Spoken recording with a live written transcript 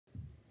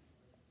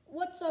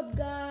What's up,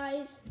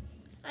 guys?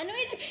 I know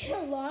it's been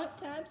a long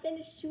time since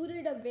I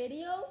shooted a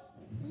video.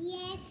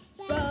 Yes.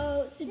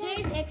 So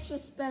today's extra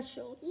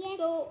special. Yes.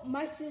 So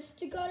my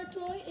sister got a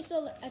toy. It's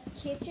a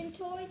kitchen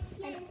toy.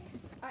 Yes.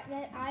 And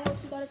then I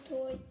also got a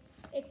toy.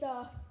 It's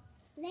a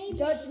Blade.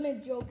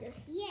 Judgment Joker.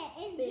 Yeah,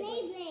 it's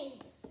Blade.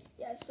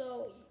 Blade.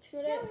 So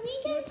we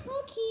can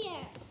cook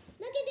here.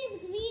 Look at this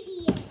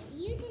ingredient.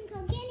 You can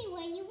cook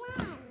anywhere you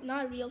want.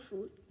 Not real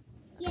food.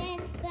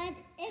 Yes, but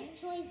it's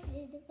toy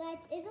food. But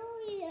it's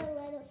only a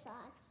little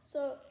sauce.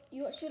 So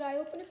should I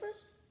open it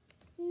first?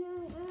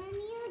 No, let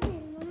me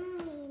open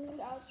mine.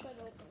 Okay, I'll try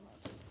to open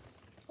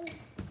mine. Okay.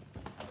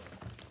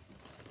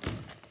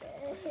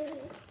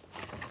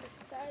 This is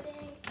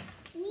exciting.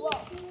 Me Whoa.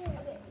 too.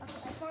 Okay, I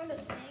found a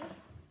thing.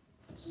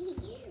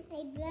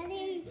 My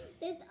brother,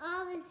 this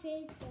all his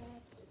face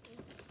scratch.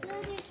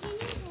 Brother, can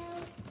you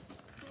help?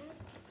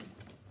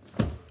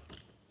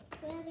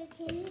 Brother,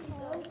 can you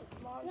help?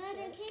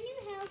 Brother, can you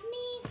help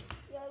me?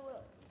 Yeah, I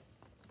will.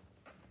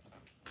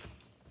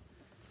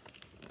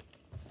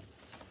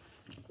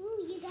 Ooh,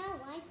 you got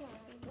white one.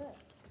 Look.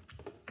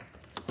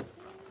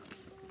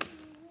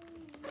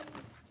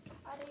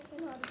 I don't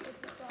even know how to put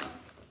this on.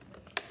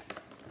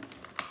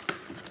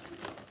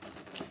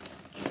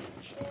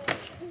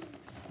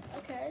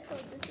 Okay, so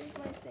this is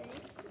my thing.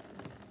 This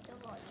is the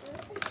launcher.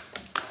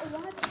 Oh,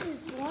 what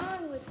is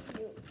wrong with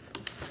you?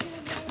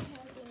 Nobody's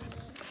helping me.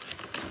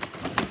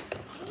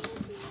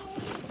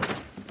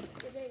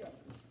 Okay, there you go.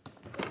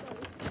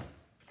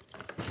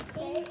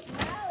 Okay,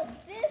 now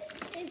this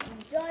is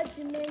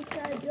Judgment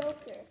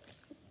Joker.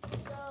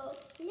 So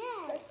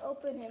Yes. let's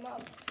open him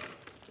up.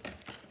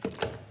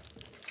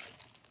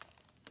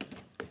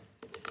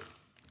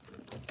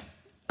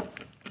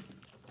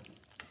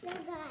 So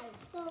guys,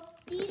 so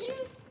these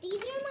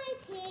are my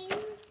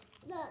things.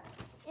 Look,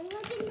 and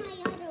look at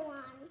my other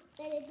one.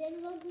 But it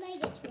didn't look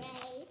like a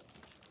tray.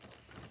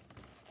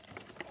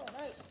 Oh,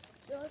 nice.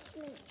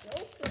 Judgment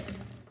Joker.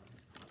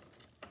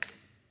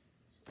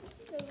 This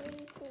is a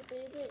really cool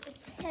baby.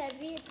 It's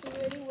heavy. It's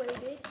really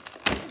weighted.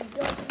 It's a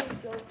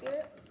Judgment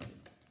Joker.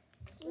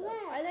 So Look.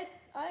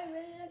 I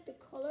really like the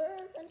color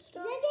and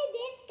stuff. Look at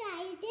this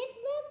guy. This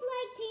looked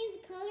like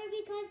changed color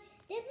because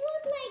this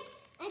looked like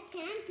a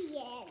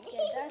champion.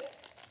 Yeah,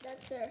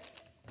 that's her.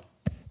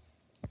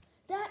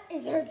 That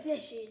is her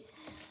dishes.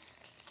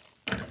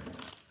 I'm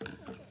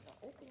trying to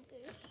open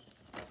this.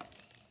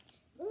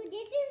 Ooh,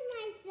 this is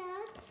my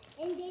sauce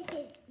and this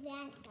is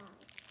that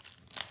sauce.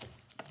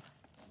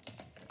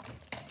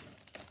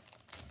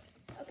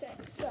 Okay,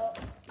 so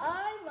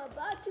I'm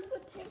about to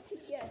put them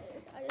together.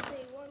 I just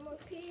need one more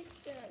piece.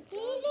 And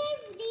These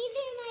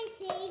are my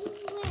things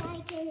where I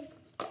can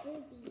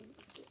do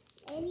these.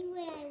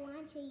 Anywhere I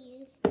want to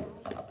use them.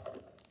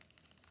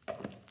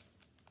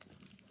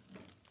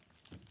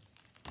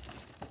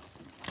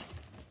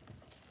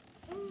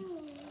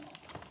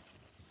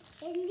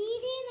 And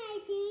these are my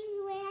things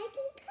where I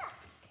can cook.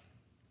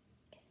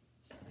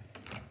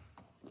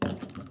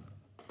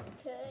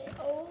 okay.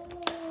 Oh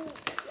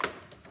yes.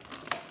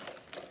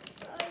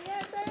 Oh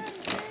yes, I did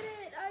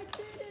it. I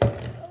did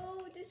it.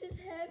 Oh, this is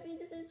heavy.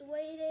 This is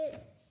weighted.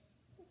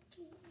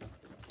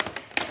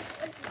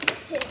 What's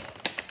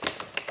this?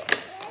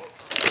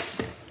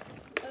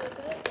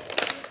 Okay.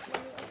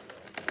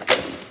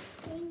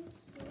 Thank you.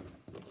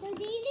 So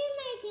these are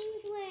my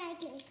things where I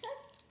can cook.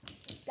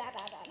 Da.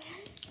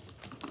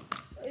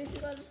 Oh, you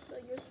forgot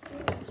your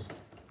spoons.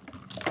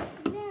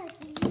 Look,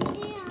 these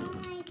are all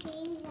my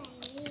things I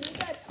need. She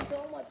got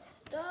so much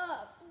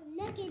stuff.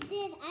 Look at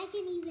this. I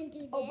can even do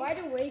this. Oh, by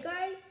the way,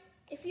 guys,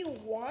 if you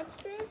want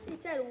this,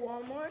 it's at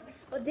Walmart,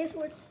 but this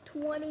was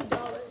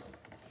 $20.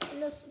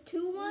 And this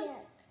two one,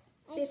 Look,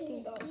 I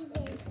 $15. can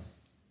even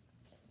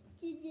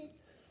do this.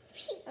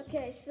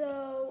 Okay,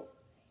 so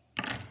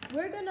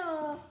we're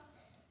gonna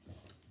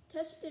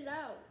test it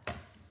out.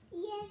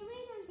 Yes,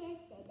 we're gonna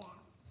test it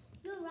out.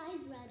 You're right,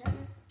 brother.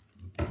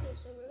 Okay,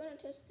 so we're gonna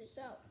test this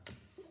out.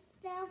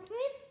 So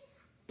first,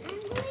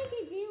 I'm going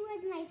to do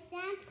with my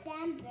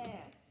stamper.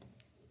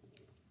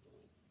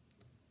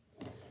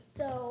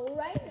 So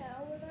right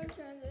now, we're gonna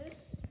turn this.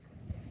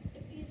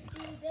 If you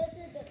see, those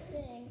are the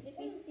things. If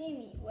you see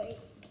me, wait.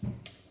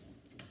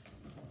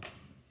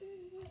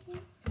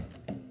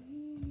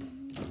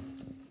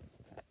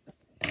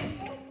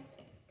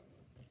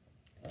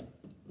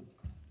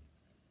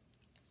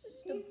 This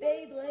is the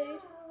Beyblade.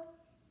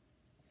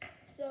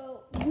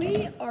 So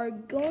we are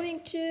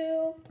going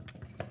to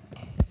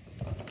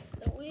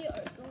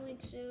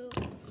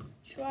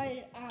try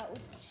it out.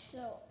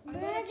 So I'm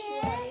Brother,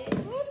 gonna try it.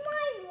 where's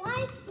my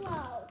white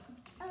float?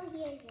 Oh,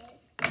 here's it.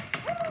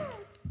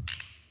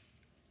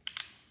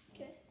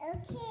 Okay.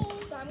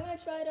 Okay. So I'm gonna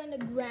try it on the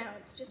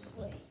ground. Just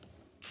wait.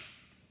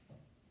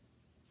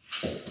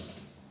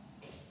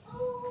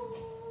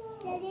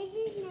 So this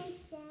is my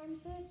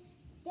stamper.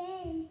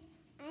 Then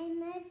I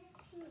must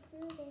do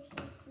this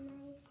with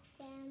my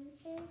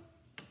stamper.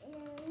 And I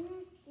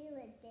must do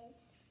it this.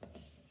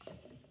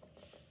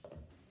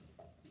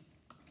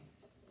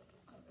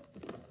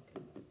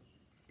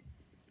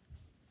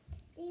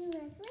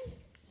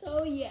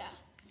 So yeah,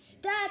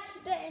 that's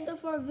the end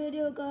of our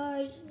video,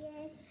 guys.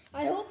 Yes.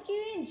 I hope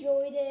you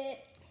enjoyed it.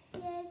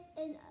 Yes.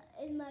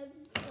 And my.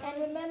 And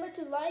remember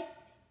to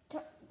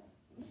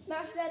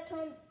smash that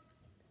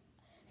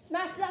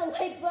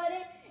like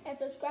button and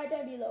subscribe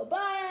down below. Bye.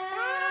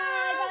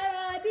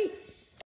 Bye. Bye. Peace.